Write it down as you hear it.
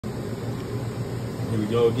Here we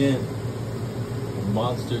go again. A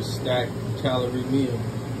monster stacked calorie meal.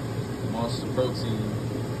 Monster protein.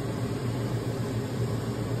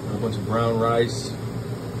 Got a bunch of brown rice,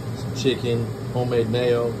 some chicken, homemade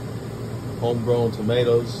mayo, homegrown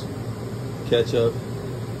tomatoes, ketchup,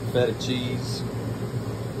 feta cheese,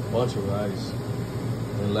 a bunch of rice.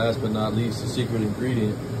 And last but not least, the secret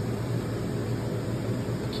ingredient,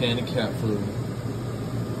 a can of cat food.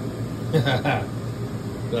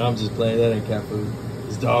 No, I'm just playing. That ain't cat food.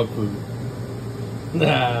 It's dog food.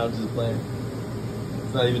 Nah, I'm just playing.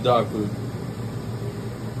 It's not even dog food.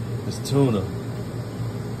 It's tuna.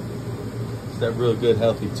 It's that real good,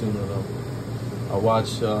 healthy tuna, though. I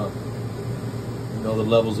watch, the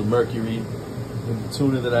levels of mercury in the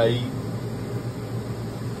tuna that I eat.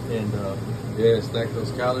 And, yeah, stack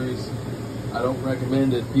those calories. I don't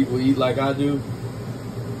recommend that people eat like I do.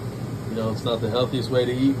 You know, it's not the healthiest way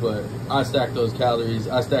to eat, but I stack those calories,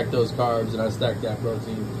 I stack those carbs, and I stack that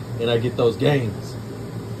protein, and I get those gains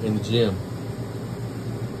in the gym.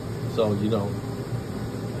 So,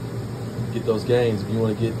 get those gains. If you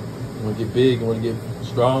want to get big, you want to get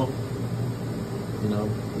strong,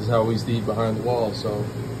 this is how we used to eat behind the wall. So,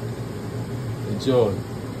 enjoy.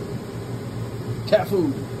 Cat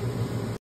food.